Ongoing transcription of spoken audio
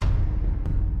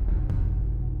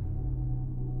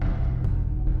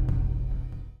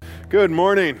Good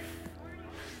morning.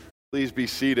 Please be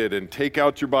seated and take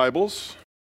out your Bibles.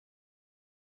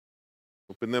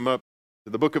 Open them up to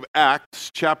the book of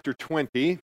Acts, chapter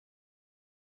 20. If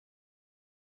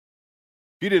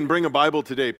you didn't bring a Bible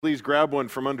today, please grab one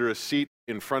from under a seat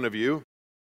in front of you.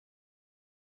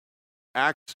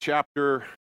 Acts chapter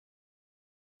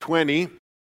 20.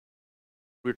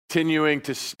 We're continuing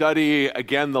to study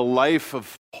again the life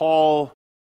of Paul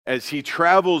as he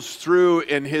travels through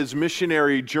in his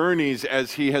missionary journeys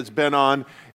as he has been on.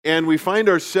 And we find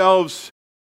ourselves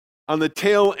on the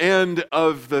tail end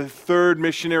of the third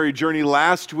missionary journey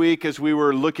last week as we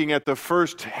were looking at the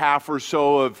first half or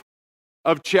so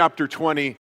of chapter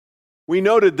 20. We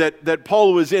noted that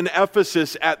Paul was in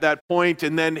Ephesus at that point,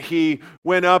 and then he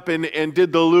went up and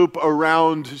did the loop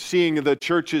around seeing the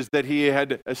churches that he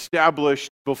had established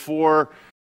before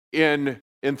in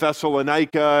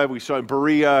Thessalonica. We saw in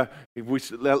Berea. We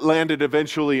landed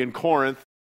eventually in Corinth.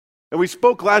 And we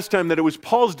spoke last time that it was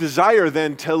Paul's desire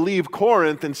then to leave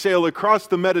Corinth and sail across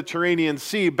the Mediterranean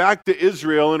Sea back to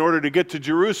Israel in order to get to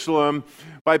Jerusalem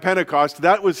by Pentecost.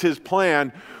 That was his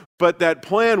plan. But that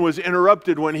plan was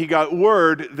interrupted when he got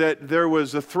word that there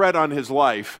was a threat on his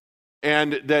life,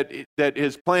 and that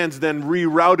his plans then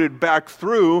rerouted back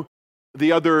through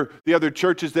the other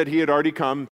churches that he had already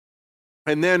come.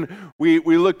 And then we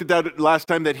looked at that last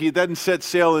time, that he then set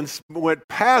sail and went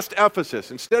past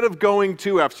Ephesus. Instead of going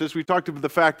to Ephesus, we talked about the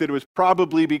fact that it was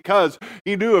probably because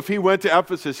he knew if he went to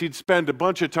Ephesus, he'd spend a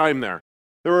bunch of time there.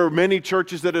 There were many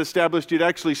churches that established. He'd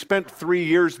actually spent 3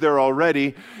 years there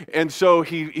already. And so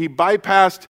he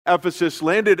bypassed Ephesus,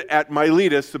 landed at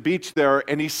Miletus, the beach there,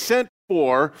 and he sent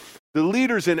for the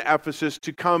leaders in Ephesus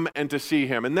to come and to see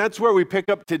him. And that's where we pick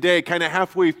up today, kind of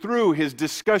halfway through his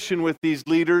discussion with these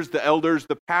leaders, the elders,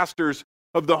 the pastors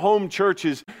of the home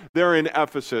churches there in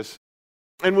Ephesus.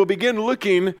 And we'll begin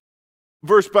looking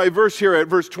verse by verse here at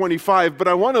verse 25, but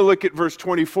I want to look at verse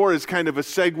 24 as kind of a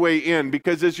segue in,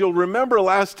 because as you'll remember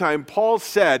last time, Paul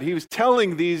said, he was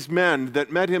telling these men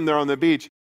that met him there on the beach,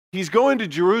 he's going to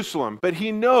Jerusalem, but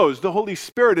he knows the Holy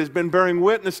Spirit has been bearing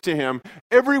witness to him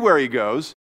everywhere he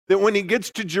goes, that when he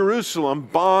gets to Jerusalem,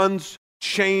 bonds,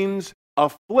 chains,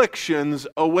 afflictions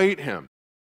await him.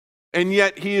 And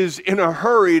yet he is in a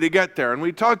hurry to get there. And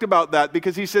we talked about that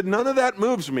because he said, none of that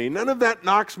moves me. None of that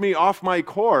knocks me off my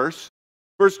course.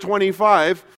 Verse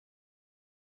 25,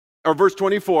 or verse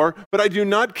 24, but I do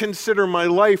not consider my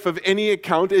life of any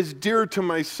account as dear to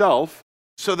myself,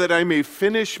 so that I may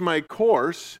finish my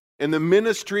course in the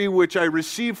ministry which I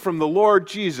received from the Lord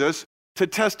Jesus, to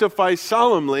testify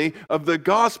solemnly of the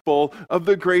gospel of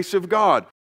the grace of God.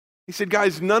 He said,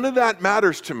 guys, none of that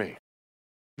matters to me.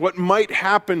 What might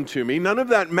happen to me, none of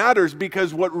that matters,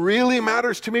 because what really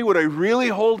matters to me, what I really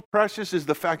hold precious, is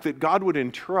the fact that God would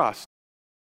entrust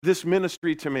this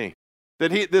ministry to me,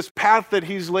 that this path that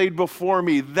he's laid before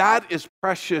me, that is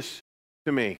precious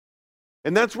to me.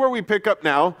 And that's where we pick up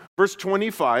now, verse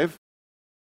 25.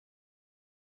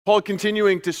 Paul,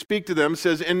 continuing to speak to them,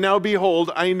 says, and now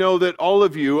behold, I know that all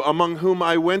of you among whom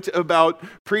I went about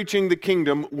preaching the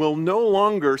kingdom will no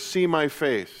longer see my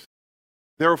face.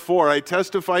 Therefore, I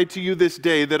testify to you this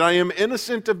day that I am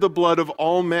innocent of the blood of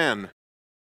all men.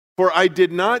 For I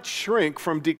did not shrink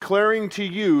from declaring to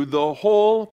you the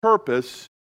whole purpose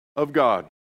of God.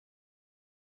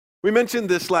 We mentioned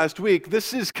this last week.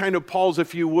 This is kind of Paul's,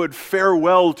 if you would,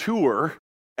 farewell tour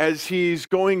as he's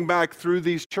going back through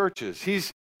these churches.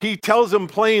 He tells them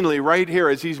plainly right here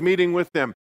as he's meeting with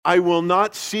them, I will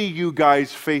not see you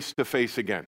guys face to face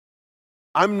again.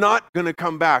 I'm not going to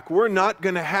come back. We're not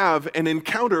going to have an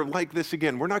encounter like this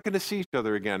again. We're not going to see each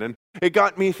other again. And it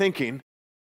got me thinking,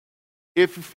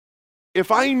 if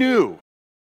I knew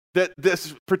that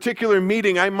this particular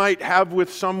meeting I might have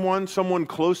with someone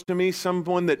close to me,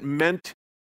 someone that meant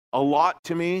a lot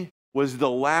to me, was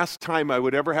the last time I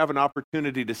would ever have an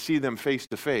opportunity to see them face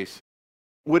to face,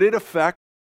 would it affect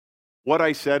what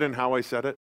I said and how I said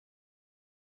it?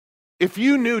 If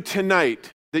you knew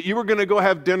tonight that you were going to go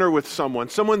have dinner with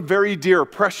someone very dear,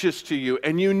 precious to you,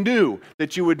 and you knew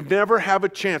that you would never have a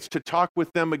chance to talk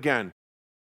with them again,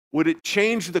 would it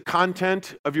change the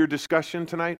content of your discussion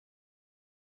tonight?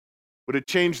 Would it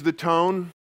change the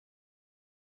tone?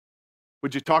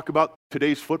 Would you talk about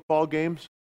today's football games?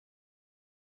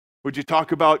 Would you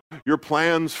talk about your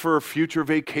plans for future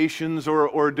vacations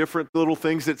or different little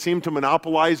things that seem to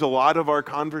monopolize a lot of our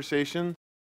conversation?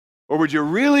 Or would you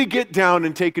really get down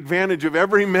and take advantage of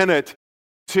every minute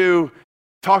to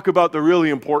talk about the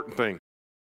really important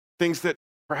things that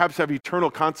perhaps have eternal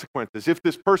consequences? If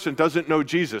this person doesn't know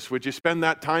Jesus, would you spend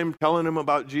that time telling them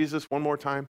about Jesus one more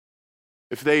time?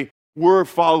 If they were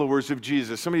followers of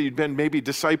Jesus, somebody you'd been maybe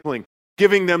discipling,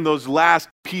 giving them those last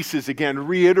pieces again,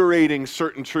 reiterating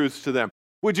certain truths to them,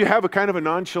 would you have a kind of a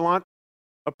nonchalant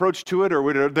approach to it, or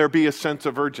would there be a sense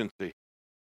of urgency?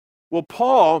 Well,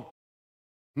 Paul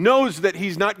knows that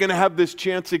he's not going to have this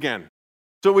chance again.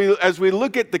 So as we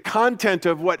look at the content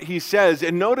of what he says,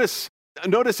 and notice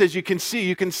as you can see,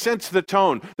 you can sense the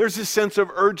tone. There's a sense of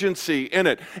urgency in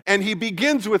it. And he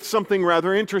begins with something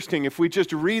rather interesting. If we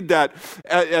just read that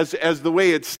as the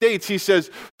way it states, he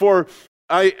says,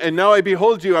 and now I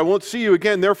behold you, I won't see you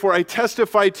again. Therefore, I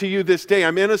testify to you this day,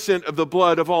 I'm innocent of the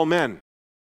blood of all men.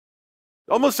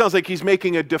 Almost sounds like he's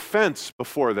making a defense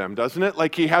before them, doesn't it?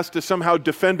 Like he has to somehow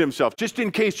defend himself. Just in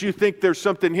case you think there's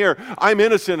something here, I'm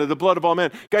innocent of the blood of all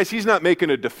men. Guys, he's not making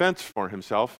a defense for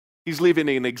himself. He's leaving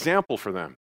an example for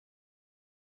them.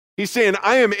 He's saying,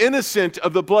 I am innocent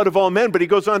of the blood of all men, but he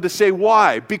goes on to say,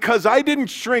 why? Because I didn't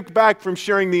shrink back from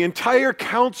sharing the entire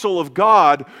counsel of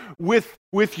God with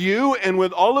you and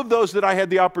with all of those that I had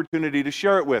the opportunity to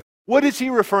share it with. What is he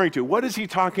referring to? What is he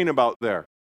talking about there?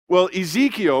 Well,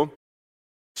 Ezekiel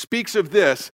speaks of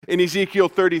this in Ezekiel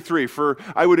 33.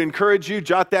 I would encourage you,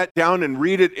 jot that down and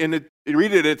read it in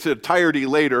its entirety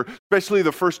later, especially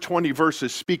the first 20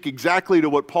 verses speak exactly to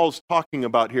what Paul's talking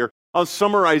about here. I'll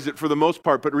summarize it for the most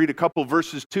part, but read a couple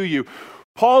verses to you.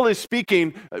 Paul is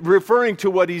speaking, referring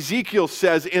to what Ezekiel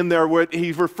says in there, where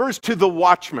he refers to the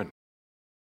watchman.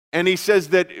 And he says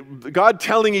that God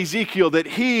telling Ezekiel that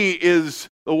he is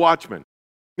the watchman.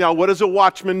 Now, what does a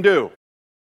watchman do?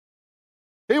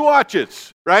 He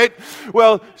watches, right?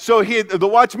 Well, so the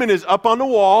watchman is up on the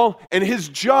wall, and his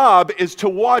job is to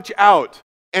watch out.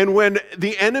 And when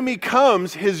the enemy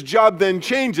comes, his job then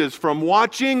changes from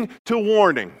watching to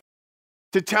warning,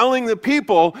 to telling the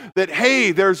people that,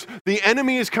 hey, the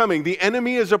enemy is coming, the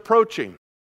enemy is approaching.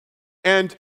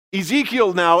 And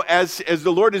Ezekiel now, as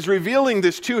the Lord is revealing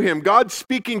this to him, God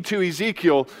speaking to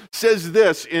Ezekiel says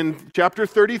this in chapter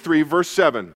 33, verse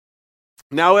 7.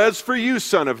 Now as for you,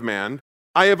 son of man,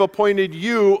 I have appointed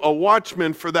you a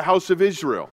watchman for the house of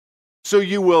Israel. So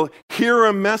you will hear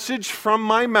a message from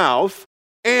my mouth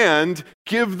and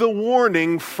give the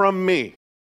warning from me.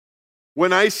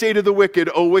 When I say to the wicked,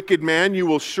 O wicked man, you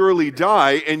will surely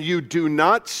die, and you do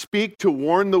not speak to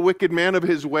warn the wicked man of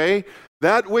his way,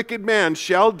 that wicked man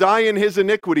shall die in his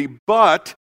iniquity,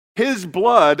 but his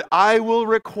blood I will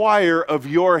require of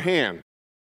your hand.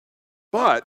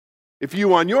 But if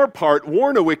you on your part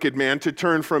warn a wicked man to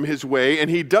turn from his way, and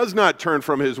he does not turn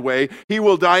from his way, he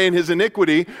will die in his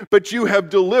iniquity, but you have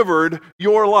delivered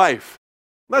your life.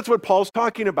 That's what Paul's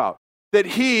talking about. That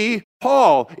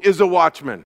Paul, is a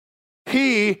watchman.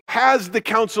 He has the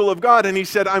counsel of God, and he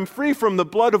said, I'm free from the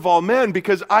blood of all men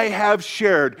because I have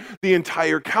shared the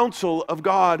entire counsel of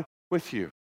God with you.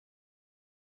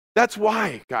 That's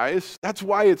why, guys. That's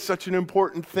why it's such an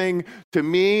important thing to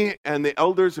me and the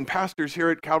elders and pastors here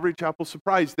at Calvary Chapel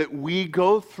Surprise that we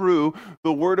go through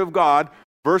the Word of God,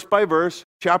 verse by verse,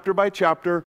 chapter by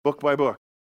chapter, book by book.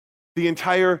 The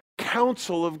entire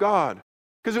counsel of God.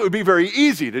 Because it would be very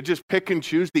easy to just pick and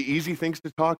choose the easy things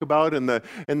to talk about and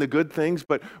the good things,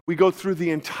 but we go through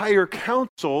the entire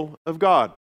counsel of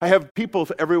God. I have people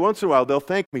every once in a while, they'll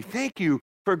thank me. Thank you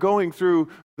for going through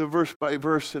the verse by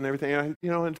verse and everything.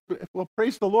 Well,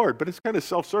 praise the Lord, but it's kind of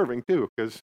self-serving too,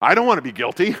 because I don't want to be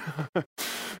guilty.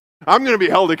 I'm going to be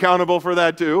held accountable for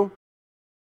that too.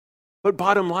 But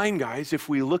bottom line, guys, if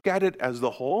we look at it as the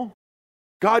whole,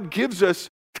 God gives us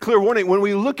clear warning. When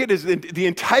we look at the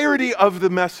entirety of the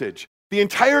message, the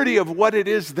entirety of what it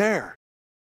is there,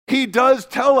 He does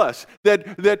tell us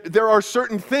that there are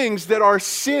certain things that are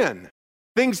sin.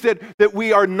 Things that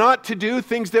we are not to do,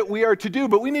 things that we are to do.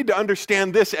 But we need to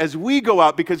understand this as we go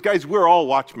out, because, guys, we're all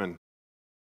watchmen.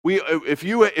 If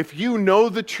you know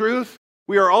the truth,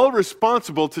 we are all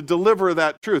responsible to deliver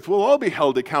that truth. We'll all be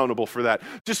held accountable for that.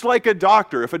 Just like a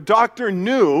doctor. If a doctor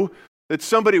knew that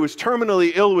somebody was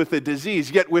terminally ill with a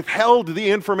disease, yet withheld the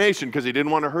information because he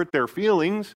didn't want to hurt their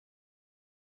feelings,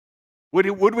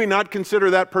 would we not consider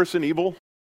that person evil?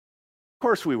 Of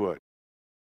course we would.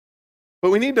 But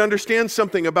we need to understand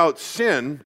something about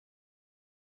sin.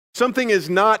 Something is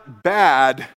not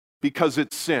bad because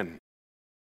it's sin.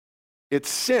 It's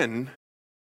sin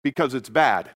because it's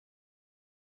bad.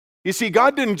 You see,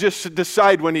 God didn't just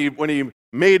decide when He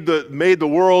made the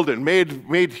world and made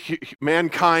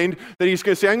mankind that He's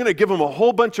going to say, I'm going to give them a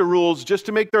whole bunch of rules just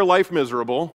to make their life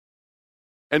miserable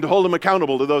and to hold them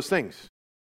accountable to those things.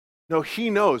 No,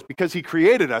 He knows, because He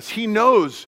created us. He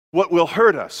knows what will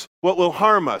hurt us, what will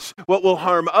harm us, what will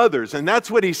harm others. And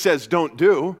that's what He says don't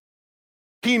do.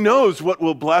 He knows what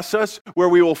will bless us, where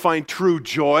we will find true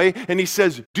joy. And He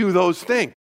says, do those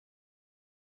things.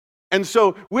 And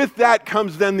so with that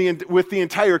comes then with the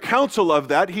entire counsel of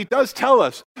that, he does tell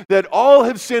us that all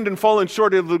have sinned and fallen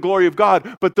short of the glory of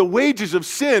God, but the wages of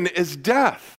sin is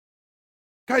death.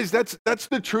 Guys, that's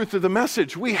the truth of the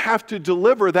message. We have to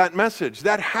deliver that message.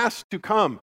 That has to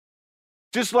come.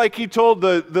 Just like he told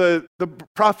the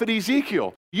prophet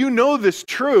Ezekiel, you know this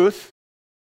truth,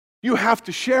 you have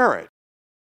to share it.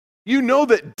 You know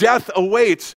that death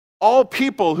awaits all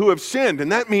people who have sinned,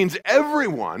 and that means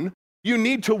everyone. You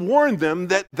need to warn them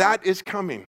that that is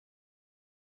coming.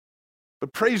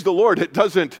 But praise the Lord, it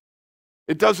doesn't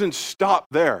stop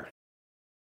there.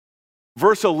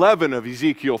 Verse 11 of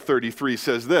Ezekiel 33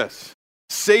 says this,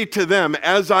 "Say to them,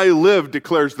 as I live,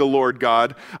 declares the Lord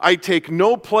God, I take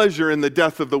no pleasure in the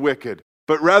death of the wicked,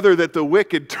 but rather that the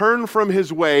wicked turn from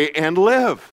his way and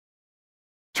live.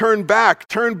 Turn back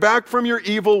from your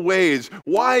evil ways.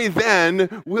 Why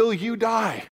then will you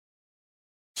die?"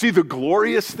 See, the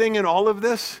glorious thing in all of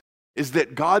this is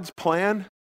that God's plan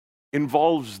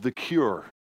involves the cure.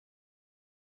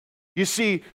 You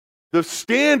see, the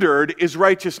standard is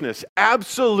righteousness,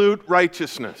 absolute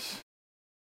righteousness.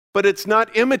 But it's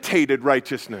not imitated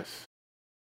righteousness.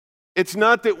 It's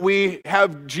not that we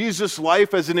have Jesus'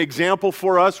 life as an example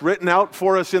for us, written out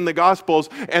for us in the Gospels,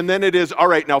 and then it is, all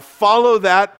right, now follow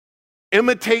that,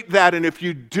 imitate that, and if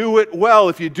you do it well,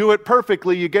 if you do it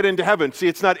perfectly, you get into heaven. See,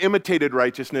 it's not imitated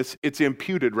righteousness, it's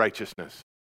imputed righteousness.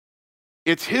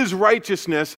 It's his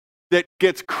righteousness that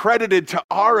gets credited to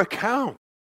our account.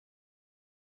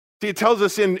 See, it tells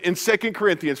us in 2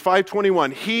 Corinthians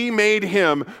 5:21, he made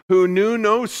him who knew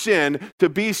no sin to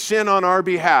be sin on our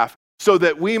behalf, so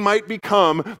that we might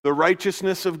become the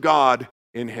righteousness of God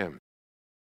in him.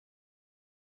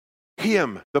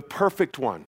 Him, the perfect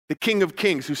one, the King of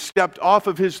Kings, who stepped off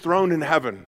of his throne in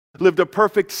heaven, lived a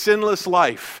perfect sinless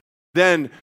life, then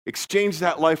exchanged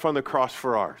that life on the cross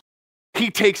for ours. He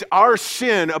takes our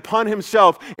sin upon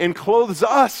himself and clothes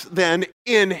us then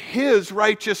in his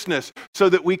righteousness so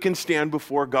that we can stand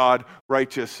before God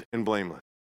righteous and blameless.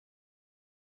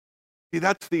 See,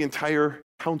 that's the entire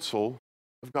counsel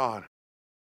of God.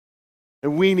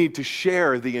 And we need to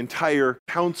share the entire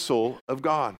counsel of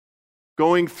God.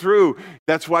 Going through,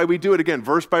 that's why we do it again,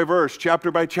 verse by verse,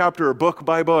 chapter by chapter, book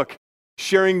by book,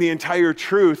 sharing the entire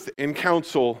truth and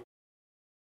counsel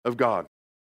of God.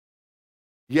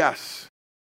 Yes,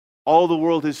 all the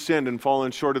world has sinned and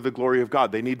fallen short of the glory of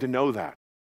God. They need to know that.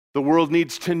 The world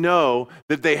needs to know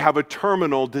that they have a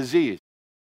terminal disease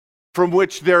from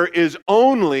which there is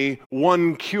only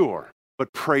one cure.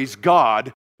 But praise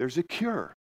God, there's a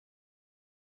cure.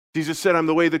 Jesus said, I'm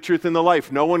the way, the truth, and the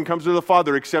life. No one comes to the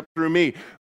Father except through me.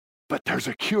 But there's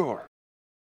a cure.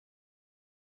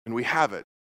 And we have it.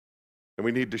 And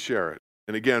we need to share it.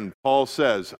 And again, Paul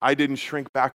says, I didn't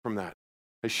shrink back from that.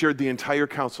 I shared the entire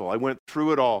counsel. I went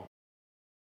through it all.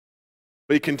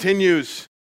 But he continues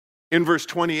in verse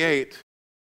 28,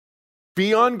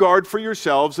 be on guard for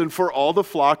yourselves and for all the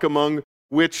flock among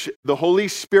which the Holy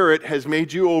Spirit has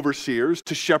made you overseers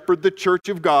to shepherd the church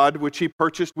of God, which he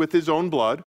purchased with his own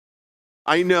blood.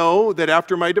 I know that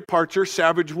after my departure,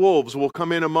 savage wolves will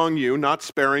come in among you, not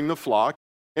sparing the flock.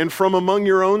 And from among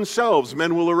your own selves,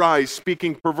 men will arise,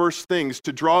 speaking perverse things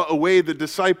to draw away the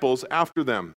disciples after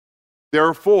them.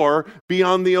 Therefore, be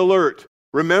on the alert,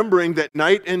 remembering that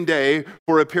night and day,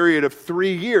 for a period of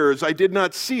 3 years, I did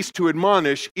not cease to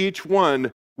admonish each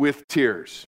one with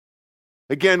tears.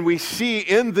 Again, we see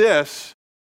in this,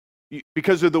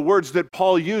 because of the words that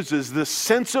Paul uses, the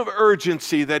sense of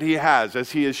urgency that he has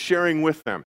as he is sharing with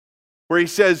them, where he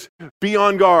says, be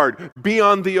on guard, be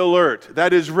on the alert.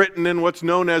 That is written in what's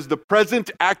known as the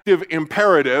present active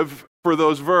imperative for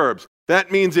those verbs. That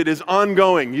means it is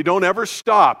ongoing. You don't ever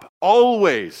stop,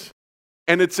 always.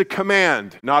 And it's a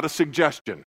command, not a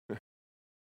suggestion.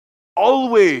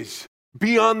 Always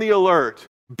be on the alert,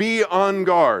 be on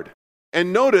guard.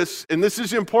 And notice, and this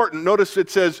is important, notice it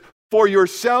says, for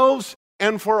yourselves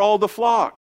and for all the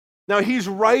flock. Now he's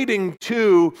writing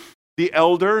to the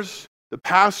elders, the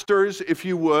pastors, if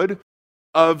you would,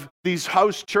 of these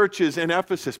house churches in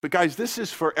Ephesus. But guys, this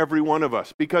is for every one of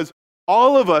us, because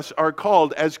all of us are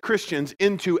called as Christians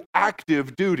into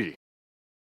active duty,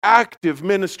 active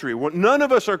ministry. None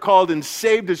of us are called and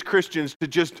saved as Christians to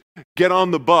just get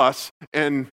on the bus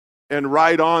and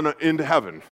ride on into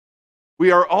heaven. We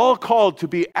are all called to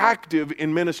be active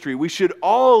in ministry. We should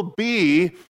all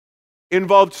be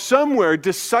involved somewhere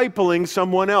discipling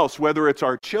someone else, whether it's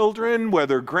our children,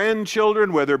 whether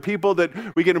grandchildren, whether people that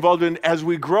we get involved in. As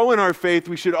we grow in our faith,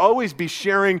 we should always be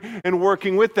sharing and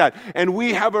working with that. And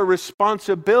we have a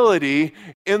responsibility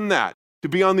in that. to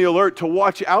be on the alert, to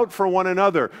watch out for one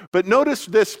another. But notice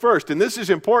this first, and this is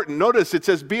important. Notice it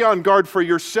says, be on guard for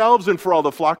yourselves and for all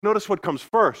the flock. Notice what comes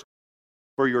first.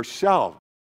 For yourself.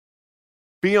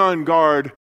 Be on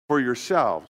guard for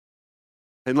yourselves.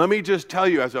 And let me just tell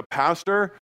you, as a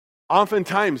pastor,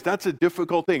 oftentimes that's a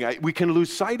difficult thing. We can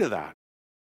lose sight of that.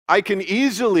 I can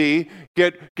easily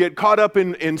get caught up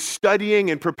in studying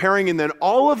and preparing, and then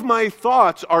all of my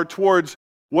thoughts are towards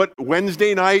what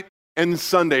Wednesday night and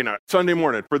Sunday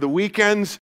morning, for the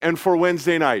weekends and for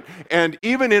Wednesday night. And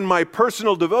even in my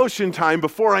personal devotion time,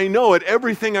 before I know it,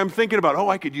 everything I'm thinking about,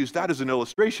 I could use that as an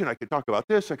illustration. I could talk about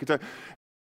this.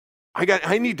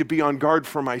 I need to be on guard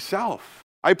for myself.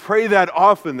 I pray that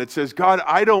often, that says, God,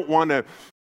 I don't want to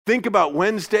think about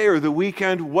Wednesday or the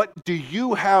weekend. What do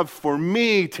you have for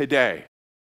me today?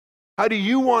 How do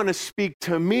you want to speak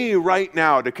to me right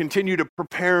now to continue to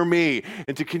prepare me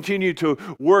and to continue to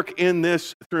work in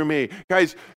this through me?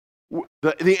 Guys,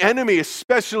 the enemy,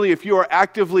 especially if you are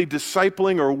actively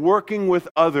discipling or working with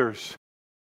others,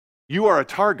 you are a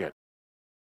target.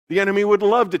 The enemy would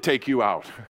love to take you out.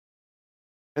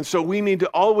 And so we need to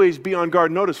always be on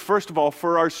guard. Notice, first of all,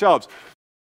 for ourselves.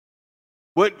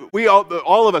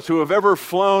 All of us who have ever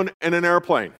flown in an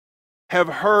airplane have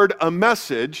heard a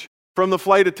message from the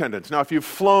flight attendants. Now, if you've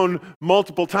flown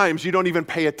multiple times, you don't even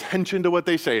pay attention to what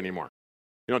they say anymore.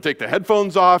 You don't take the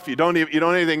headphones off. You don't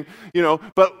anything.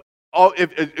 But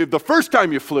if the first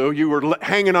time you flew, you were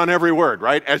hanging on every word,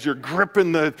 right? As you're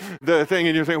gripping the thing,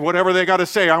 and you're thinking, whatever they got to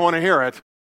say, I want to hear it.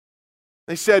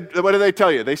 They said, what do they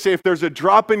tell you? They say if there's a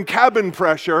drop in cabin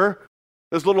pressure,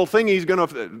 this little thingy's going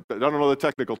to, I don't know the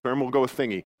technical term, we'll go with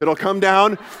thingy. It'll come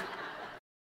down.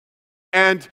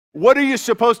 And what are you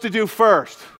supposed to do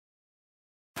first?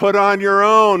 Put on your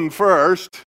own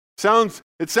first. It sounds,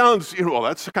 well,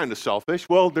 that's kind of selfish.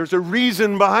 Well, there's a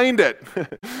reason behind it.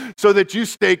 So that you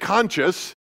stay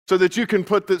conscious, so that you can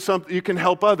you can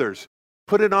help others.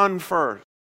 Put it on first.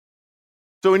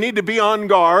 So we need to be on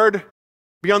guard,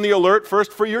 be on the alert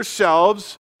first for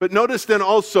yourselves, but notice then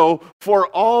also for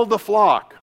all the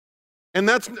flock. And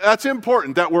that's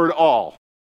important, that word all.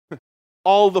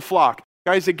 All the flock.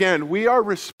 Guys, again, we are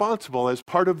responsible as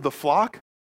part of the flock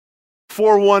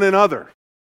for one another.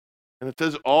 And it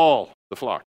says all the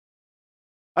flock.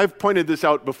 I've pointed this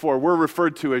out before. We're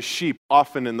referred to as sheep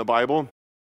often in the Bible,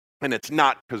 and it's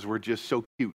not because we're just so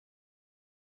cute.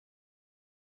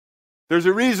 There's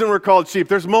a reason we're called sheep.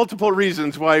 There's multiple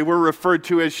reasons why we're referred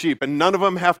to as sheep, and none of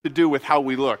them have to do with how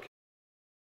we look.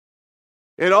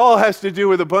 It all has to do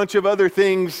with a bunch of other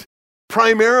things,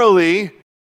 primarily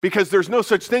because there's no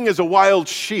such thing as a wild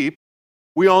sheep.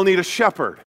 We all need a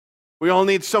shepherd. We all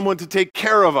need someone to take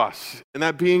care of us, and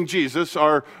that being Jesus,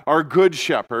 our good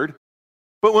shepherd.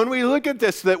 But when we look at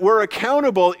this, that we're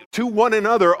accountable to one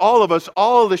another, all of us,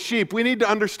 all the sheep, we need to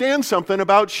understand something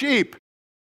about sheep.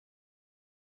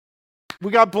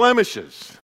 We got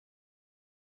blemishes.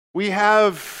 We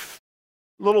have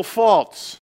little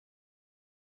faults.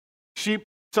 Sheep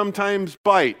sometimes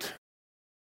bite.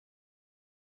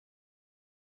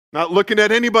 Not looking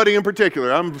at anybody in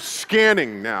particular. I'm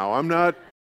scanning now. I'm not.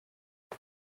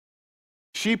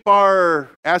 Sheep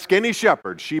ask any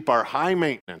shepherd, sheep are high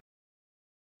maintenance.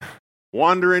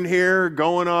 Wandering here,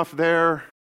 going off there.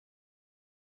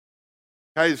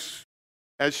 Guys,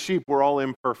 as sheep, we're all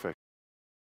imperfect.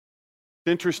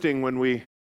 It's interesting when we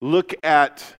look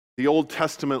at the Old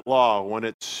Testament law, when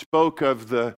it spoke of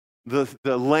the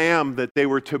lamb that they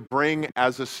were to bring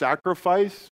as a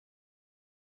sacrifice.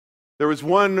 There was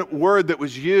one word that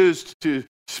was used to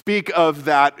speak of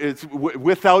that. It's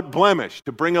without blemish,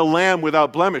 to bring a lamb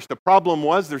without blemish. The problem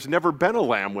was there's never been a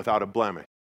lamb without a blemish.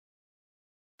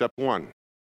 Step one.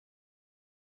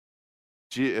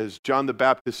 As John the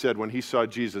Baptist said when he saw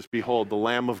Jesus, behold, the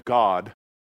Lamb of God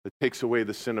that takes away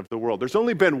the sin of the world. There's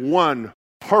only been one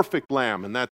perfect lamb,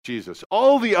 and that's Jesus.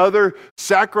 All the other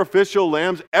sacrificial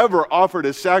lambs ever offered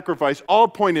as sacrifice all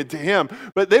pointed to him,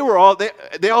 but they all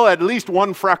had at least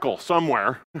one freckle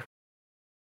somewhere.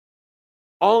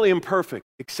 All imperfect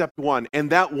except one.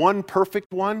 And that one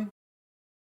perfect one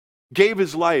gave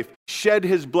his life, shed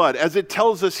his blood. As it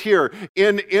tells us here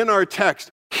in our text,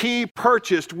 he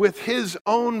purchased with his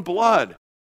own blood.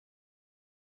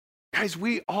 Guys,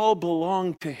 we all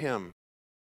belong to him.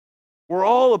 We're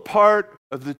all a part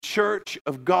of the church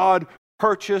of God,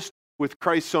 purchased with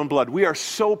Christ's own blood. We are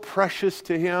so precious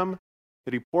to him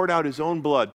that he poured out his own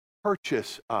blood to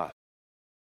purchase us.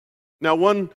 Now,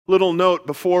 one little note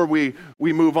before we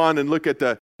move on and look at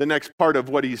the next part of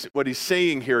what he's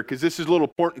saying here, because this is a little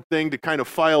important thing to kind of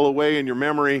file away in your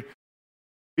memory.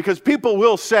 Because people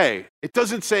will say, it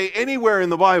doesn't say anywhere in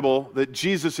the Bible that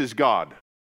Jesus is God.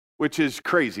 which is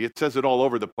crazy. It says it all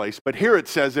over the place. But here it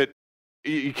says it,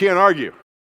 you can't argue.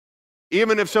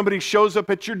 Even if somebody shows up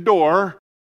at your door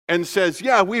and says,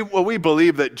 yeah, we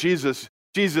believe that Jesus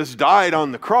died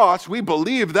on the cross. We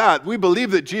believe that. We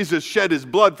believe that Jesus shed his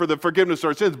blood for the forgiveness of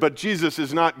our sins, but Jesus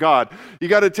is not God. You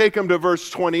got to take him to verse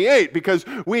 28, because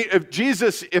if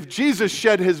Jesus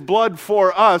shed his blood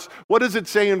for us, what does it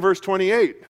say in verse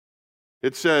 28?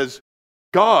 It says,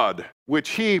 God,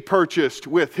 which he purchased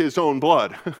with his own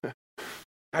blood.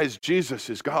 Guys, Jesus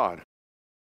is God.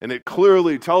 And it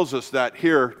clearly tells us that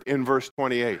here in verse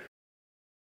 28.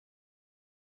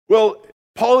 Well,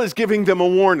 Paul is giving them a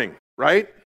warning, right?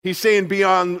 He's saying be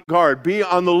on guard, be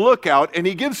on the lookout, and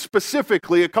he gives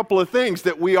specifically a couple of things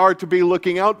that we are to be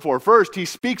looking out for. First, he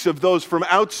speaks of those from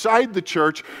outside the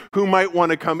church who might want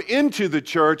to come into the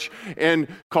church and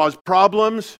cause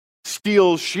problems,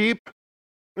 steal sheep,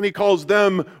 and he calls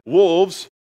them wolves.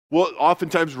 Well,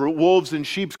 oftentimes wolves in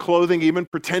sheep's clothing, even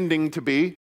pretending to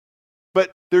be.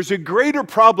 But there's a greater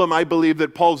problem, I believe,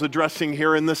 that Paul's addressing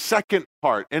here in the second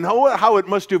part, and how it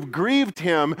must have grieved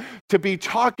him to be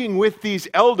talking with these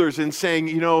elders and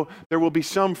saying, there will be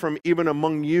some from even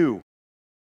among you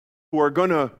who are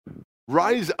going to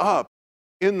rise up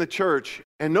in the church.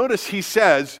 And notice he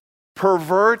says,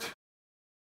 pervert,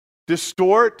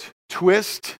 distort,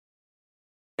 twist,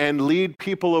 and lead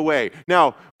people away.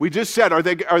 Now, we just said, are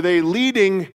they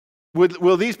leading,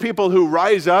 will these people who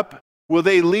rise up, will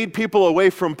they lead people away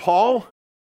from Paul?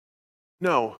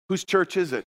 No. Whose church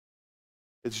is it?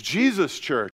 It's Jesus'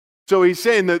 church. So he's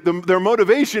saying that their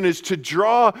motivation is to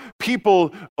draw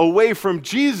people away from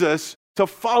Jesus to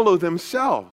follow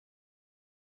themselves.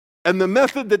 And the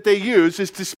method that they use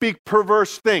is to speak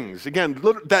perverse things. Again,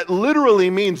 that literally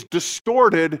means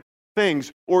distorted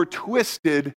things or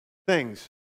twisted things.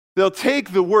 They'll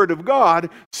take the word of God,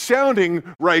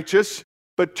 sounding righteous,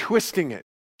 but twisting it,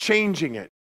 changing it.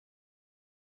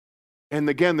 And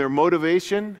again, their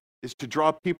motivation is to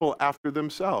draw people after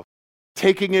themselves,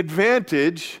 taking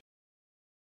advantage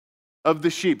of the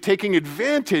sheep, taking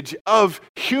advantage of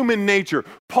human nature.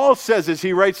 Paul says, as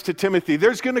he writes to Timothy,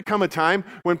 there's going to come a time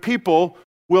when people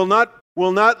will not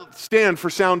stand for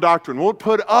sound doctrine, won't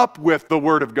put up with the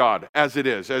word of God as it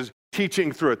is, as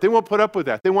teaching through it. They won't put up with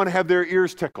that. They want to have their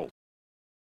ears tickled.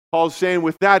 Paul's saying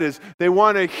with that is they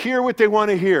want to hear what they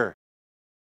want to hear.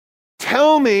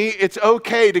 Tell me it's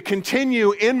okay to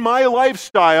continue in my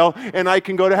lifestyle and I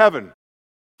can go to heaven.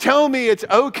 Tell me it's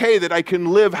okay that I can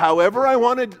live however I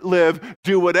want to live,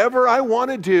 do whatever I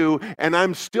want to do, and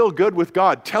I'm still good with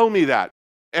God. Tell me that.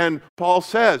 And Paul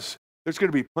says there's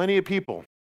going to be plenty of people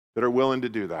that are willing to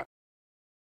do that.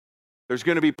 There's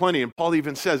going to be plenty. And Paul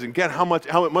even says, and again, how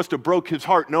it must have broke his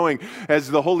heart knowing as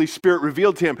the Holy Spirit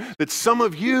revealed to him that some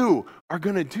of you are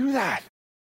going to do that.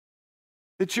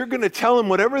 That you're going to tell them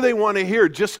whatever they want to hear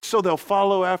just so they'll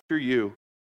follow after you.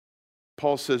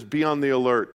 Paul says, be on the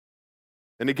alert.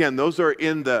 And again, those are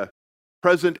in the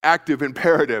present active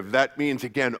imperative. That means,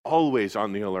 again, always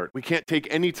on the alert. We can't take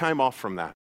any time off from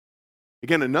that.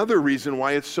 Again, another reason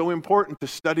why it's so important to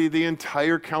study the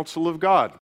entire counsel of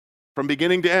God. From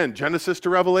beginning to end, Genesis to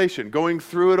Revelation, going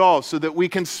through it all so that we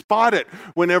can spot it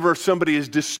whenever somebody is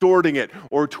distorting it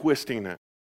or twisting it.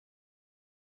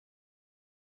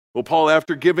 Well, Paul,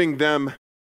 after giving them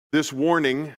this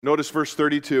warning, notice verse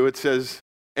 32, it says,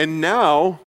 and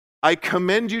now I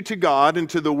commend you to God and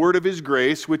to the word of his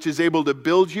grace, which is able to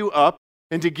build you up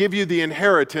and to give you the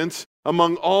inheritance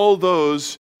among all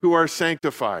those who are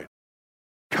sanctified.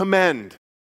 Commend.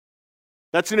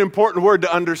 That's an important word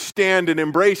to understand and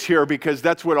embrace here because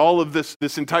that's what all of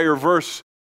this entire verse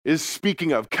is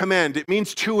speaking of. Commend. It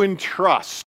means to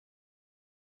entrust.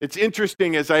 It's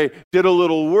interesting, as I did a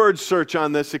little word search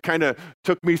on this, it kind of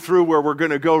took me through where we're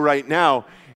going to go right now.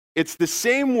 It's the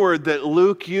same word that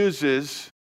Luke uses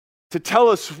to tell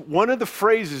us one of the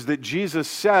phrases that Jesus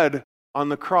said on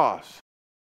the cross.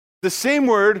 The same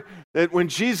word that when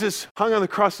Jesus hung on the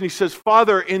cross and he says,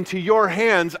 Father, into your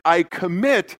hands I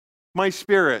commit my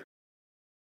spirit.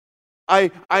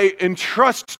 I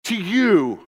entrust to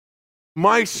you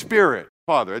my spirit,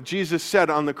 Father. Jesus said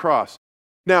on the cross.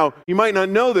 Now, you might not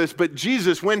know this, but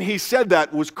Jesus, when he said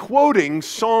that, was quoting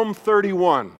Psalm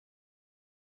 31.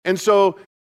 And so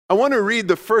I want to read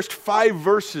the first 5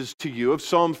 verses to you of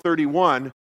Psalm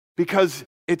 31 because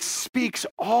it speaks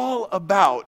all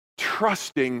about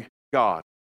trusting God.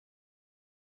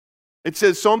 It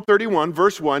says, Psalm 31,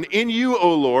 verse 1, in you,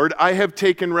 O Lord, I have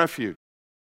taken refuge.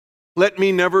 Let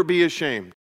me never be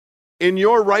ashamed. In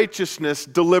your righteousness,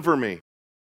 deliver me.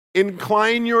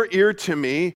 Incline your ear to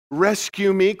me,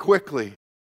 rescue me quickly.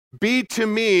 Be to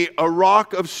me a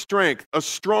rock of strength, a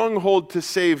stronghold to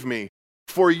save me.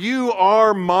 For you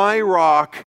are my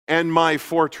rock and my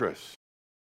fortress.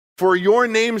 For your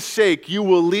name's sake, you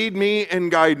will lead me and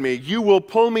guide me. You will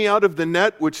pull me out of the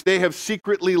net which they have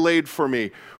secretly laid for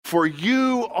me. For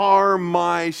you are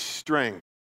my strength.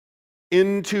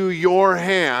 Into your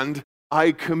hand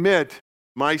I commit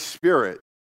my spirit.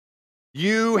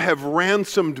 You have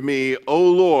ransomed me, O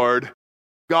Lord,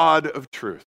 God of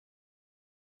truth.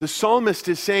 The psalmist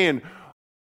is saying,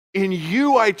 in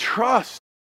you I trust.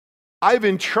 I've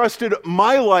entrusted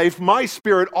my life, my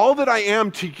spirit, all that I am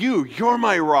to you. You're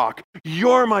my rock.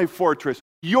 You're my fortress.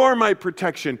 You're my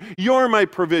protection. You're my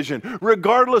provision.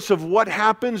 Regardless of what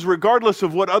happens, regardless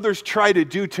of what others try to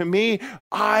do to me,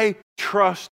 I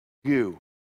trust you.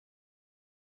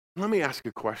 Let me ask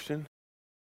a question.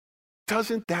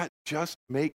 Doesn't that just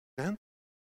make sense?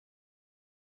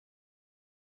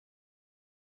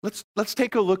 Let's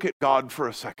take a look at God for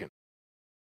a second.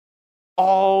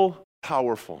 All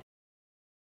powerful.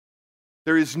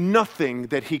 There is nothing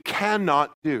that he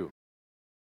cannot do.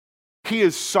 He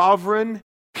is sovereign.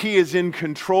 He is in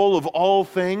control of all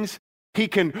things. He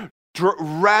can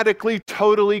radically,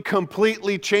 totally,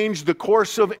 completely change the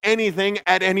course of anything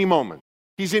at any moment.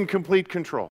 He's in complete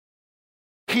control.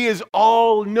 He is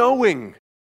all-knowing.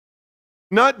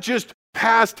 Not just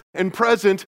past and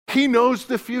present. He knows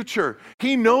the future.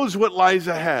 He knows what lies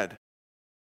ahead.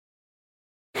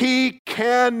 He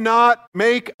cannot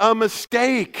make a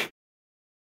mistake.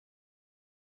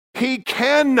 He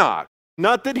cannot,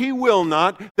 not that he will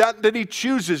not, that he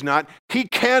chooses not, he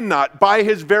cannot, by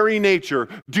his very nature,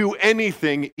 do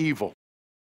anything evil.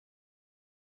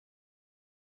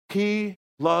 He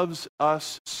loves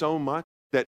us so much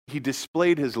that he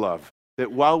displayed his love,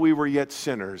 that while we were yet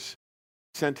sinners,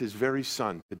 sent his very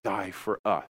son to die for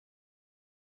us.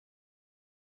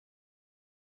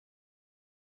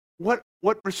 What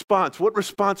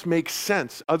response makes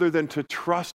sense other than to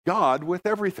trust God with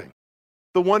everything?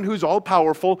 The one who's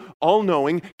all-powerful,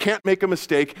 all-knowing, can't make a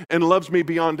mistake, and loves me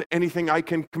beyond anything I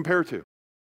can compare to.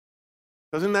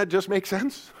 Doesn't that just make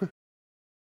sense?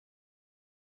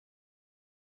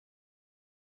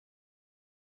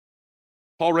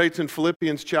 Paul writes in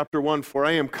Philippians chapter 1, "For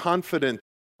I am confident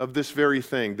of this very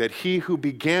thing, that he who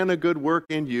began a good work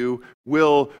in you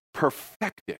will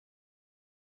perfect it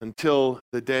until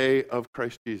the day of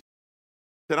Christ Jesus."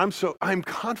 That I'm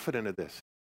confident of this.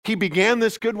 He began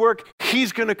this good work.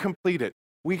 He's going to complete it.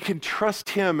 We can trust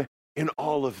him in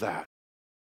all of that.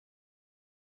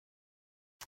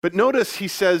 But notice he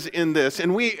says in this,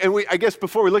 and we I guess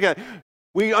before we look at it,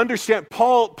 we understand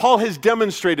Paul has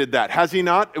demonstrated that, has he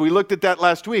not? We looked at that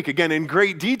last week, again, in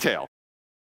great detail.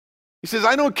 He says,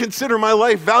 I don't consider my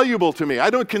life valuable to me.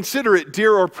 I don't consider it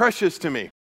dear or precious to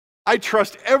me. I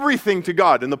trust everything to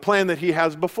God and the plan that he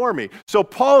has before me. So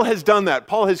Paul has done that.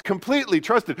 Paul has completely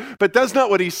trusted. But that's not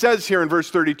what he says here in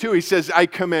verse 32. He says, I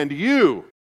commend you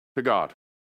to God.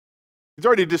 He's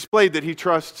already displayed that he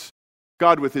trusts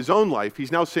God with his own life.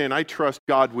 He's now saying, I trust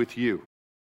God with you.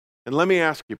 And let me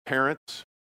ask you, parents,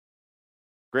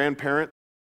 grandparents,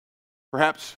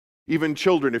 perhaps even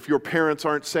children, if your parents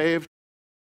aren't saved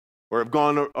or have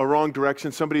gone a wrong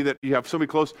direction, somebody that you have somebody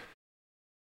close,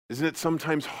 isn't it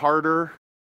sometimes harder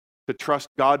to trust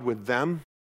God with them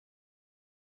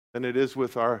than it is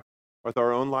with our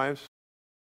own lives?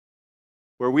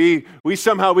 Where we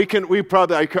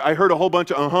probably, I heard a whole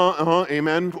bunch of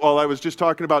amen, while I was just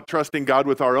talking about trusting God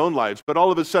with our own lives. But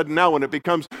all of a sudden now, when it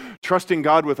becomes trusting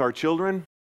God with our children,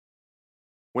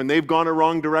 when they've gone a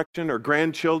wrong direction, or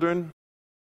grandchildren,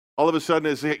 all of a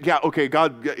sudden it's, yeah, okay,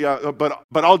 God, yeah, but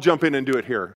I'll jump in and do it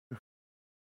here.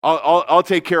 I'll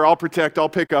take care, I'll protect, I'll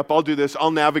pick up, I'll do this,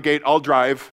 I'll navigate, I'll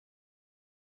drive.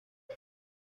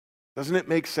 Doesn't it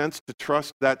make sense to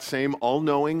trust that same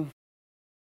all-knowing,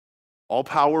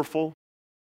 all-powerful,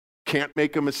 can't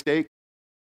make a mistake,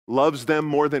 loves them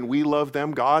more than we love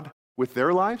them, God, with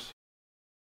their lives?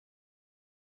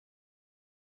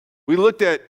 We looked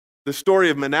at the story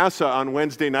of Manasseh on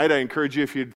Wednesday night. I encourage you,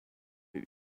 if you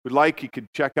would like, you could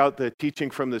check out the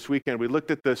teaching from this weekend. We looked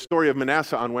at the story of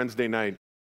Manasseh on Wednesday night.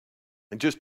 And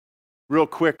just real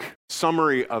quick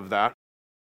summary of that.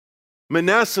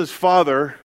 Manasseh's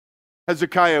father,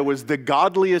 Hezekiah, was the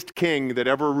godliest king that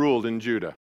ever ruled in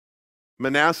Judah.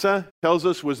 Manasseh, tells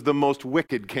us, was the most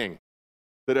wicked king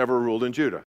that ever ruled in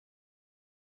Judah.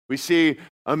 We see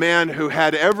a man who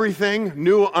had everything,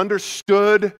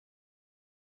 understood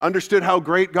how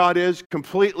great God is,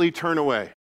 completely turn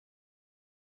away.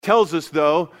 Tells us,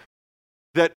 though,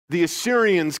 that the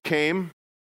Assyrians came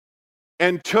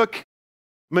and took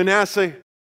Manasseh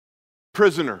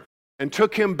prisoner and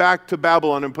took him back to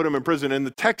Babylon and put him in prison. And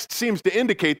the text seems to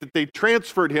indicate that they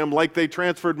transferred him like they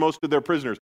transferred most of their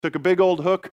prisoners. Took a big old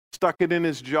hook, stuck it in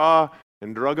his jaw,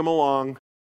 and drug him along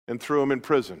and threw him in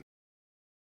prison.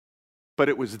 But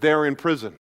it was there in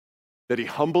prison that he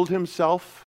humbled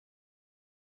himself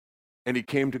and he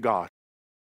came to God.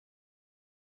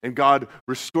 And God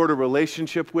restored a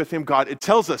relationship with him. It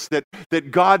tells us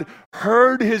that God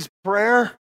heard his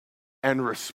prayer and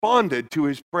responded to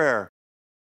his prayer.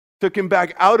 Took him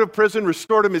back out of prison,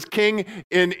 restored him as king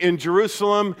in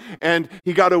Jerusalem, and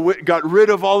he got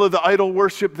rid of all of the idol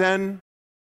worship then.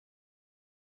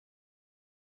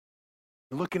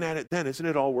 Looking at it then, isn't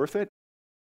it all worth it?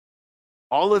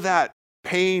 All of that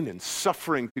pain and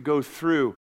suffering to go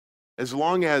through, as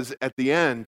long as at the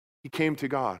end he came to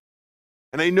God.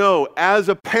 And I know as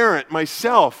a parent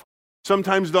myself,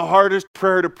 sometimes the hardest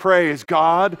prayer to pray is,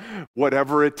 God,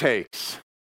 whatever it takes.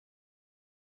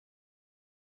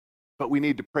 But we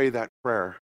need to pray that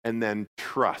prayer and then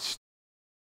trust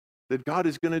that God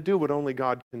is going to do what only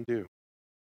God can do.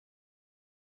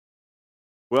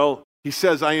 Well, he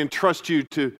says, I entrust you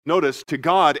to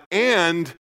God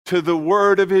and to the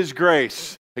word of his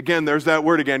grace. Again, there's that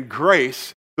word again,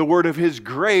 grace. The word of his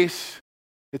grace.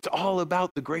 It's all about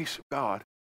the grace of God.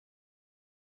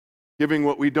 Giving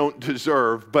what we don't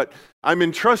deserve. But I'm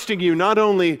entrusting you not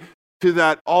only to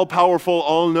that all-powerful,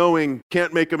 all-knowing,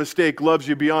 can't make a mistake, loves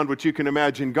you beyond what you can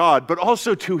imagine God, but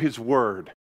also to his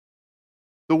word.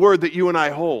 The word that you and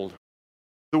I hold.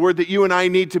 The word that you and I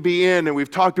need to be in, and we've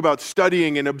talked about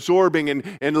studying and absorbing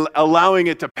and allowing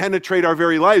it to penetrate our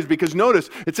very lives, because notice,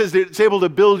 it says that it's able to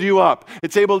build you up.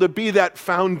 It's able to be that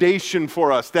foundation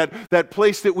for us, that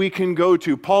place that we can go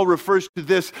to. Paul refers to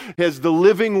this as the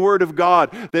living word of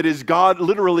God, that is God,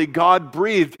 literally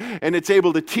God-breathed, and it's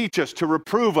able to teach us, to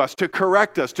reprove us, to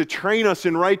correct us, to train us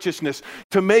in righteousness,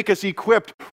 to make us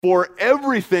equipped for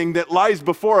everything that lies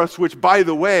before us, which, by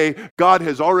the way, God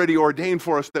has already ordained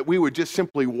for us that we would just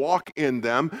simply walk in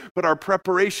them, but our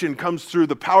preparation comes through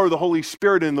the power of the Holy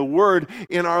Spirit and the Word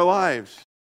in our lives.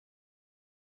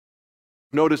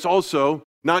 Notice also,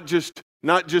 not just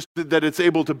that it's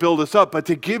able to build us up, but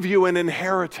to give you an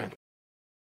inheritance.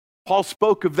 Paul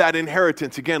spoke of that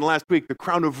inheritance again last week, the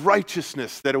crown of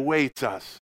righteousness that awaits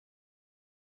us.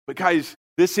 But guys,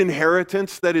 this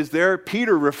inheritance that is there,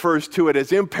 Peter refers to it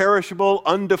as imperishable,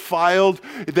 undefiled,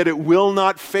 that it will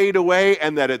not fade away,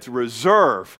 and that it's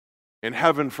reserved in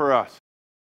heaven for us.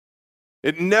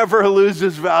 It never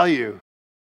loses value.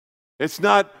 It's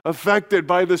not affected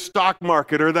by the stock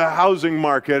market or the housing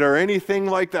market or anything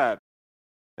like that.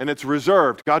 And it's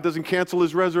reserved. God doesn't cancel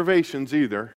his reservations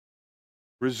either.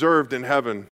 Reserved in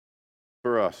heaven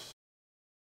for us.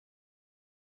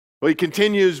 Well, he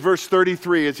continues, verse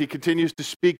 33, as he continues to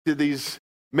speak to these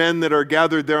men that are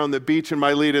gathered there on the beach in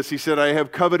Miletus. He said, I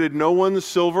have coveted no one's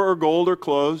silver or gold or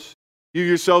clothes. You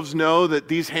yourselves know that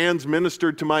these hands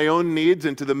ministered to my own needs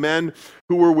and to the men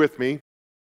who were with me.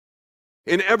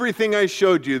 In everything I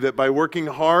showed you that by working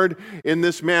hard in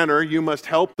this manner, you must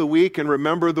help the weak and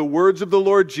remember the words of the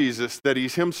Lord Jesus that he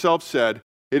himself said,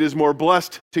 it is more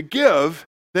blessed to give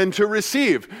than to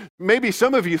receive. Maybe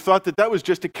some of you thought that was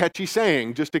just a catchy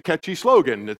saying, just a catchy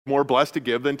slogan. It's more blessed to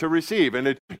give than to receive.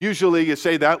 And usually you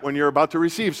say that when you're about to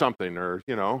receive something or,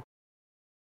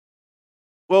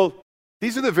 Well,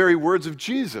 these are the very words of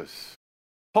Jesus.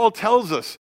 Paul tells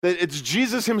us that it's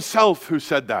Jesus himself who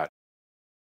said that.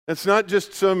 It's not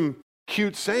just some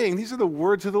cute saying. These are the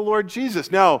words of the Lord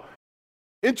Jesus. Now,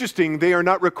 interesting, they are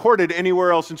not recorded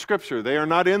anywhere else in Scripture. They are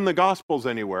not in the Gospels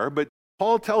anywhere, but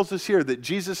Paul tells us here that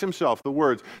Jesus himself, the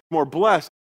words, more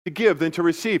blessed to give than to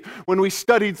receive. When we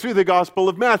studied through the Gospel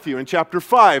of Matthew in chapter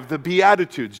 5, the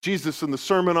Beatitudes, Jesus in the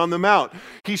Sermon on the Mount,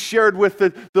 he shared with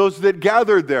those that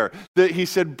gathered there, that he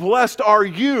said, blessed are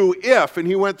you if, and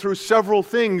he went through several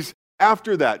things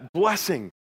after that,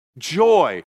 blessing,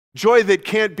 joy that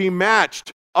can't be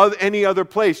matched any other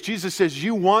place. Jesus says,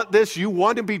 you want this? You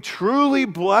want to be truly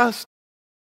blessed?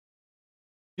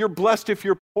 You're blessed if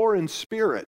you're poor in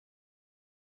spirit.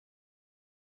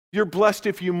 You're blessed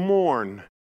if you mourn.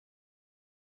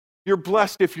 You're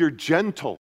blessed if you're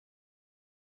gentle.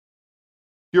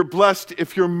 You're blessed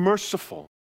if you're merciful.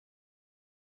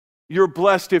 You're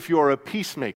blessed if you're a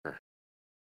peacemaker.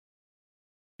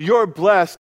 You're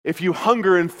blessed if you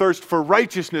hunger and thirst for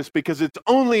righteousness, because it's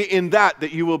only in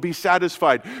that you will be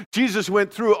satisfied. Jesus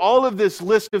went through all of this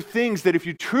list of things that if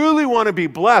you truly want to be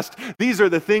blessed, these are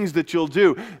the things that you'll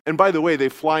do. And by the way, they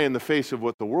fly in the face of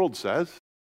what the world says.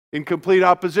 In complete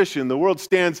opposition. The world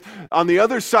stands on the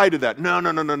other side of that. No.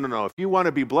 If you want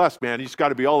to be blessed, man, it's got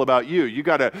to be all about you. You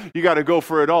got to go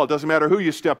for it all. It doesn't matter who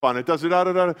you step on. It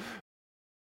doesn't.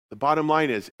 The bottom line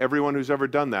is, everyone who's ever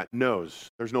done that knows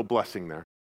there's no blessing there.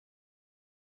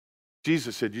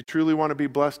 Jesus said, you truly want to be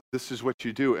blessed? This is what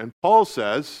you do. And Paul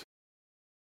says,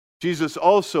 Jesus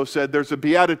also said there's a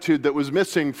beatitude that was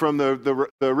missing from the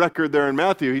record there in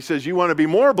Matthew. He says, you want to be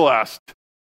more blessed?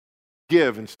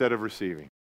 Give instead of receiving.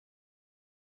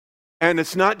 And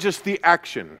it's not just the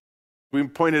action. We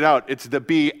pointed out, it's the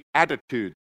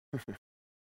beatitude.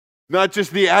 Not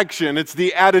just the action, it's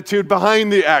the attitude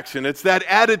behind the action. It's that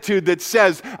attitude that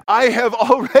says, I have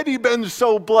already been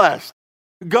so blessed.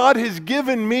 God has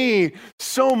given me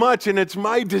so much, and it's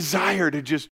my desire to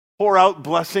just pour out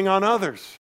blessing on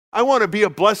others. I want to be a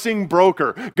blessing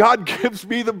broker. God gives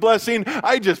me the blessing,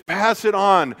 I just pass it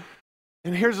on.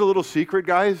 And here's a little secret,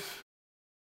 guys.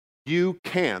 You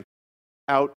can't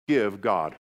outgive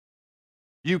God.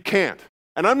 You can't.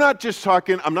 And I'm not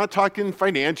talking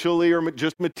financially or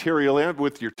just materially,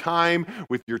 with your time,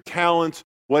 with your talents,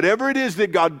 whatever it is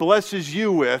that God blesses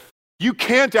you with, you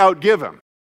can't outgive him.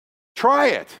 Try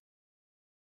it.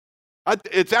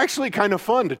 It's actually kind of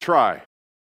fun to try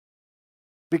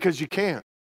because you can't.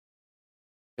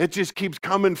 It just keeps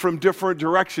coming from different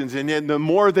directions. And then the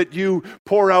more that you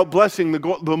pour out blessing,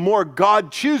 the more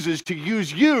God chooses to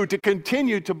use you to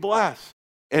continue to bless.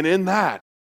 And in that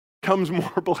comes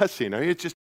more blessing. I mean, it's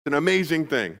just an amazing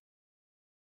thing.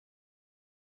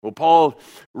 Well, Paul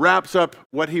wraps up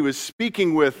what he was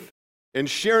speaking with and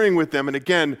sharing with them. And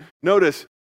again, notice,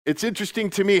 it's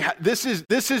interesting to me. This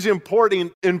is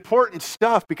important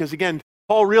stuff because, again,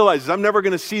 Paul realizes I'm never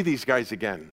going to see these guys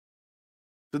again.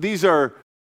 So these are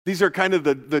kind of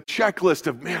the checklist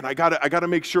of, man, I gotta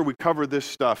make sure we cover this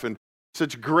stuff, and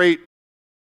such great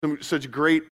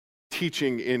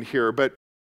teaching in here. But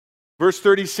verse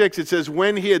 36, it says,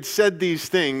 when he had said these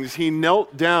things, he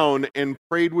knelt down and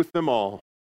prayed with them all.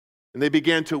 And they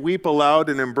began to weep aloud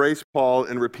and embrace Paul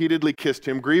and repeatedly kissed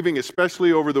him, grieving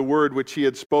especially over the word which he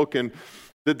had spoken,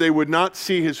 that they would not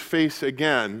see his face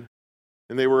again.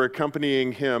 And they were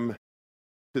accompanying him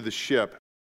to the ship.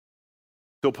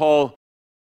 So Paul,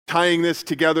 tying this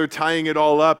together, tying it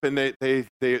all up, and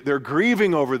they're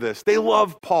grieving over this. They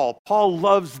love Paul. Paul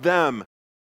loves them,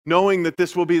 knowing that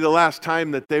this will be the last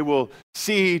time that they will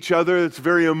see each other. It's a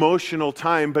very emotional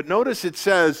time. But notice it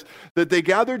says that they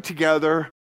gathered together,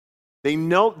 they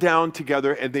knelt down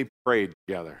together, and they prayed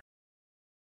together.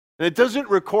 And it doesn't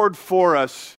record for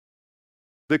us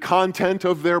the content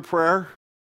of their prayer.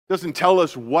 It doesn't tell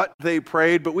us what they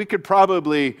prayed, but we could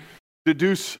probably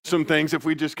deduce some things if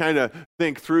we just kind of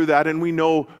think through that, and we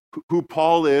know who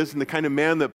Paul is and the kind of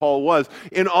man that Paul was.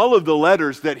 In all of the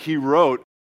letters that he wrote,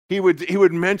 he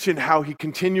would mention how he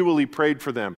continually prayed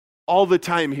for them. All the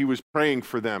time he was praying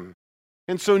for them.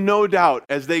 And so no doubt,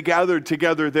 as they gathered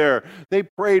together there, they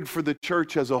prayed for the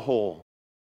church as a whole.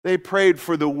 They prayed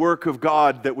for the work of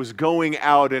God that was going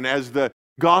out, and as the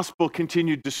gospel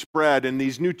continued to spread and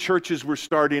these new churches were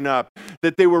starting up,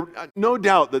 that they were, no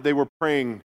doubt that they were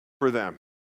praying for them.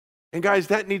 And guys,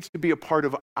 that needs to be a part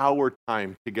of our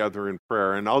time together in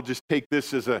prayer. And I'll just take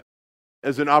this as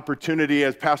an opportunity,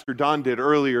 as Pastor Don did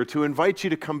earlier, to invite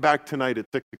you to come back tonight at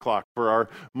 6 o'clock for our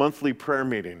monthly prayer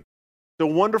meeting. It's a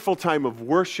wonderful time of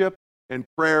worship and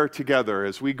prayer together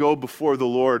as we go before the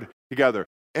Lord together.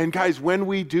 And guys, when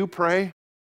we do pray,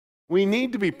 we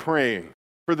need to be praying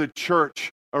for the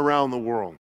church around the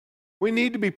world. We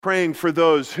need to be praying for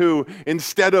those who,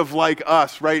 instead of like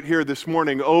us right here this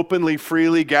morning, openly,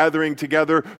 freely gathering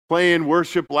together, playing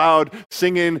worship loud,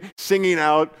 singing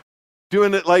out,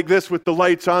 doing it like this with the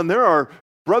lights on, there are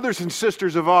brothers and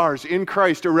sisters of ours in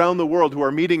Christ around the world who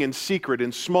are meeting in secret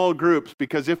in small groups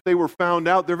because if they were found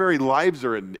out, their very lives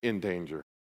are in danger.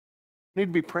 We need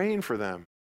to be praying for them.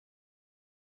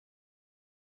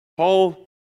 Paul,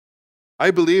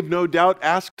 I believe, no doubt,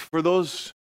 asked for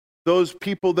those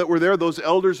people that were there, those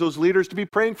elders, those leaders, to be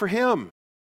praying for him.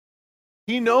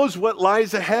 He knows what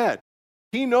lies ahead.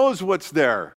 He knows what's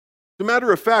there. As a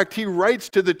matter of fact, he writes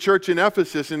to the church in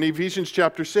Ephesus in Ephesians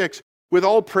chapter 6, with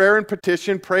all prayer and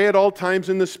petition, pray at all times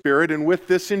in the Spirit, and with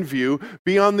this in view,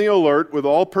 be on the alert with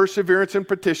all perseverance and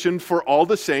petition for all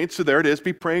the saints. So there it is,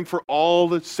 be praying for all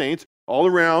the saints all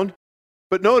around.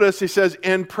 But notice, he says,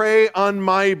 and pray on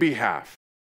my behalf,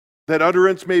 that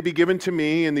utterance may be given to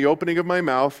me in the opening of my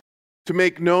mouth, to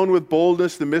make known with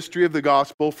boldness the mystery of the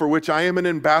gospel, for which I am an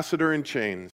ambassador in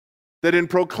chains, that in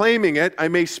proclaiming it I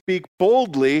may speak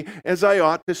boldly as I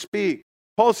ought to speak.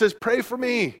 Paul says, pray for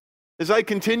me as I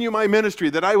continue my ministry,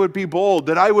 that I would be bold,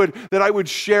 that I would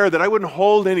share, that I wouldn't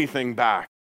hold anything back.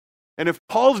 And if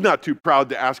Paul's not too proud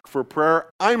to ask for prayer,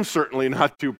 I'm certainly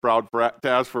not too proud to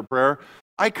ask for prayer.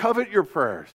 I covet your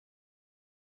prayers.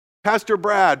 Pastor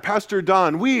Brad, Pastor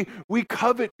Don, we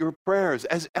covet your prayers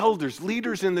as elders,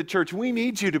 leaders in the church. We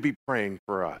need you to be praying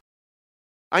for us.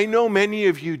 I know many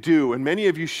of you do, and many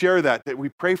of you share that we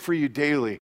pray for you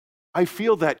daily. I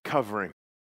feel that covering,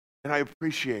 and I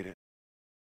appreciate it.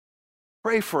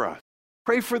 Pray for us.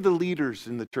 Pray for the leaders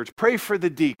in the church. Pray for the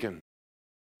deacon.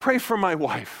 Pray for my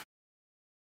wife.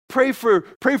 Pray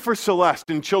for Celeste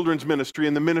in children's ministry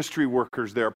and the ministry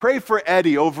workers there. Pray for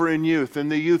Eddie over in youth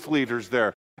and the youth leaders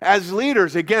there. As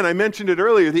leaders, again, I mentioned it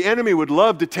earlier, the enemy would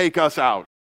love to take us out.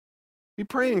 Be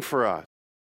praying for us.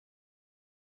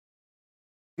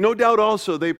 No doubt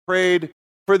also they prayed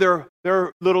for their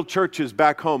little churches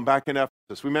back home, back in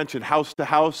Ephesus. We mentioned house to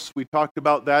house. We talked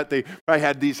about that. They probably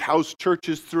had these house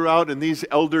churches throughout, and these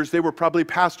elders, they were probably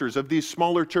pastors of these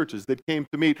smaller churches that came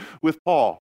to meet with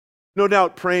Paul. No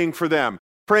doubt praying for them,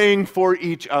 praying for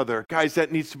each other. Guys,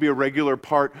 that needs to be a regular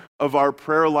part of our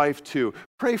prayer life too.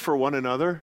 Pray for one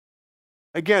another.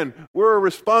 Again, we're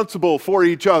responsible for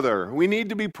each other. We need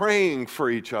to be praying for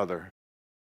each other.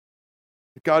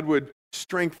 God would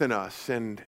strengthen us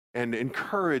and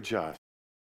encourage us.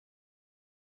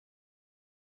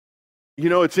 You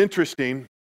know, it's interesting.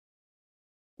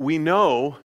 We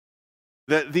know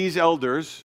that these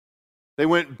elders, they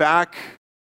went back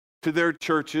to their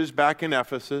churches back in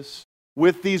Ephesus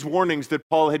with these warnings that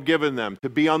Paul had given them to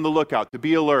be on the lookout, to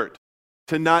be alert,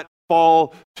 to not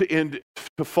fall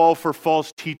for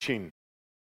false teaching.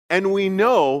 And we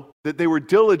know that they were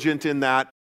diligent in that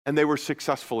and they were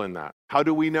successful in that. How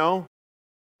do we know?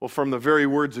 Well, from the very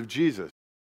words of Jesus.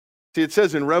 See, it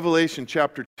says in Revelation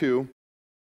chapter 2,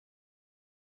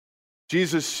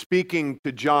 Jesus speaking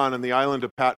to John on the island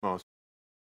of Patmos.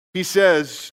 He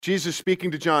says, Jesus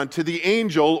speaking to John, to the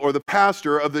angel or the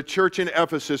pastor of the church in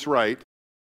Ephesus write,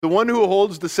 the one who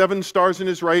holds the 7 stars in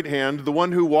his right hand, the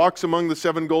one who walks among the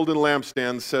 7 golden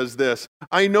lampstands says this,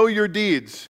 I know your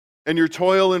deeds and your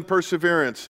toil and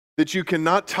perseverance, that you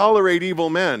cannot tolerate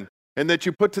evil men, and that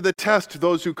you put to the test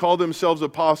those who call themselves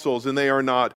apostles, and they are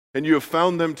not, and you have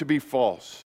found them to be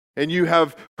false. And you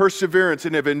have perseverance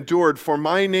and have endured for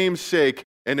my name's sake,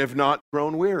 and have not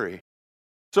grown weary.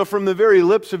 So from the very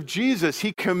lips of Jesus,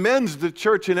 he commends the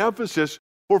church in Ephesus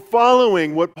for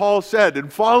following what Paul said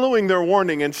and following their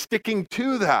warning and sticking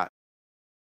to that.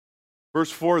 Verse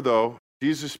 4, though,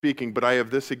 Jesus speaking, but I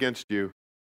have this against you.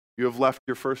 You have left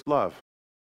your first love.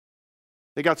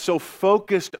 They got so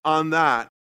focused on that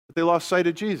they lost sight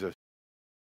of Jesus.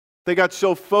 They got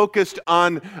so focused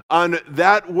on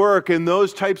that work and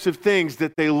those types of things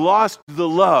that they lost the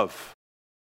love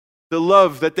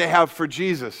that they have for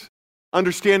Jesus.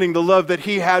 Understanding the love that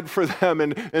he had for them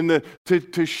and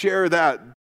to share that.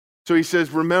 So he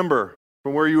says, remember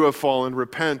from where you have fallen,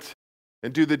 repent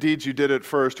and do the deeds you did at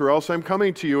first, or else I'm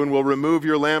coming to you and will remove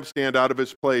your lampstand out of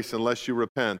its place unless you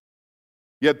repent.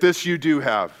 Yet this you do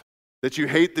have, that you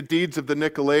hate the deeds of the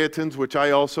Nicolaitans, which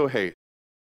I also hate.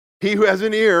 He who has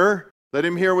an ear, let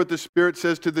him hear what the Spirit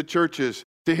says to the churches.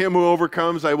 To him who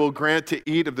overcomes, I will grant to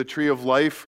eat of the tree of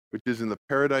life, which is in the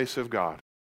paradise of God.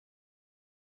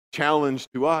 Challenge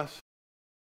to us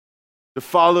to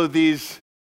follow these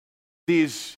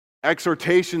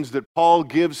exhortations that Paul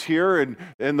gives here,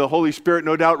 and the Holy Spirit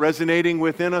no doubt resonating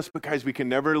within us, because we can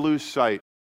never lose sight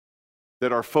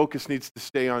that our focus needs to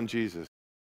stay on Jesus,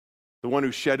 the one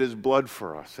who shed his blood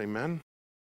for us. Amen?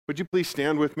 Would you please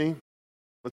stand with me?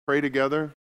 Let's pray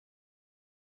together.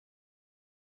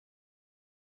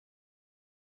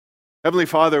 Heavenly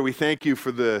Father, we thank you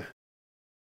for the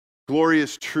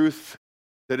glorious truth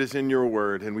that is in your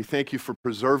word, and we thank you for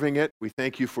preserving it. We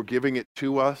thank you for giving it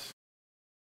to us.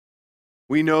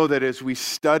 We know that as we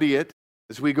study it,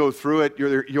 as we go through it,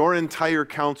 your entire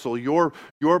counsel, your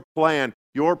plan,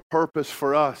 your purpose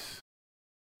for us,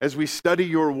 as we study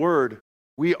your word,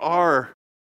 we are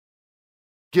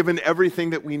given everything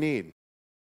that we need.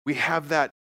 We have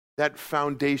that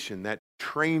foundation, that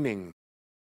training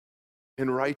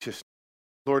in righteousness.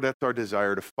 Lord, that's our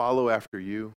desire, to follow after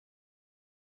you.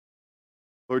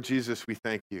 Lord Jesus, we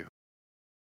thank you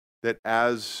that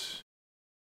as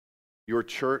your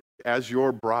church, as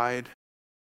your bride,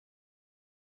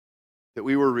 that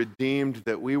we were redeemed,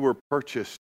 that we were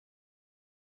purchased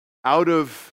out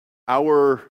of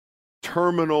our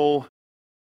terminal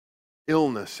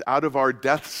illness, out of our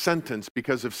death sentence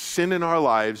because of sin in our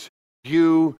lives.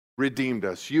 You redeemed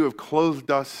us. You have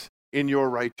clothed us in your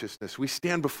righteousness. We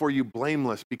stand before you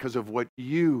blameless because of what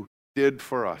you did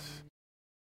for us.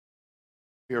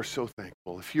 We are so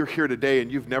thankful. If you're here today and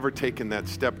you've never taken that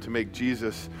step to make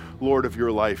Jesus Lord of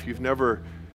your life, you've never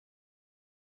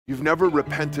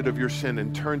repented of your sin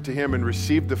and turned to him and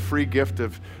received the free gift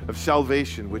of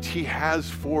salvation, which he has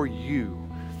for you,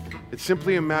 It's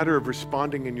simply a matter of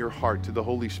responding in your heart to the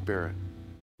Holy Spirit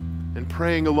and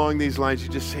praying along these lines. You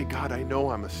just say, God, I know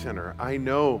I'm a sinner. I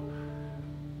know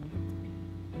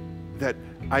that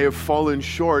I have fallen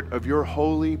short of your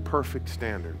holy, perfect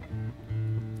standard.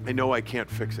 I know I can't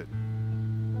fix it.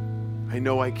 I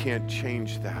know I can't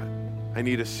change that. I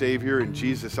need a Savior, and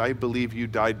Jesus, I believe you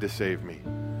died to save me.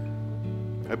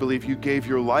 I believe you gave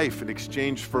your life in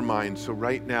exchange for mine. So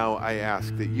right now I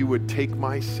ask that you would take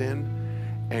my sin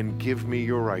and give me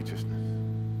your righteousness.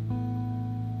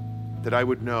 That I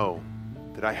would know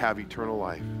that I have eternal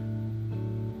life.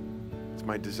 It's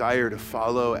my desire to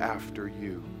follow after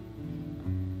you.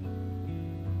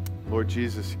 Lord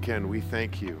Jesus, again, we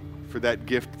thank you for that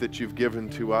gift that you've given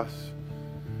to us.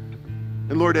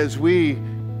 And Lord, as we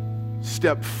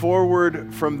step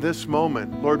forward from this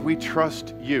moment, Lord, we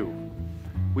trust you.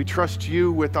 We trust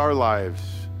you with our lives.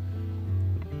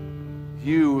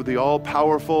 You, the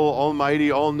all-powerful,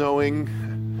 almighty, all-knowing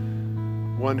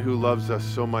one who loves us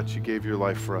so much, you gave your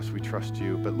life for us. We trust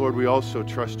you. But Lord, we also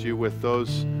trust you with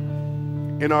those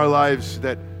in our lives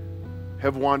that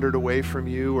have wandered away from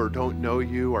you or don't know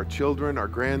you, our children, our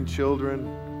grandchildren,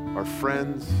 our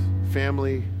friends,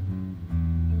 family.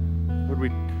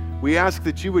 Lord, we ask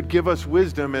that you would give us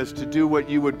wisdom as to do what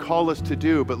you would call us to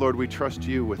do, but Lord, we trust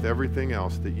you with everything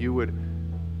else, that you would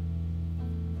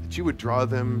draw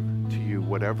them to you,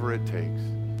 whatever it takes.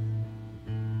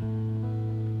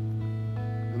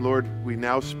 And Lord, we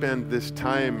now spend this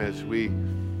time as we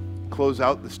close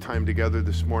out this time together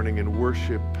this morning in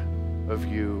worship of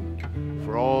you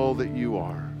for all that you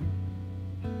are.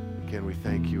 Again, we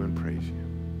thank you and praise you.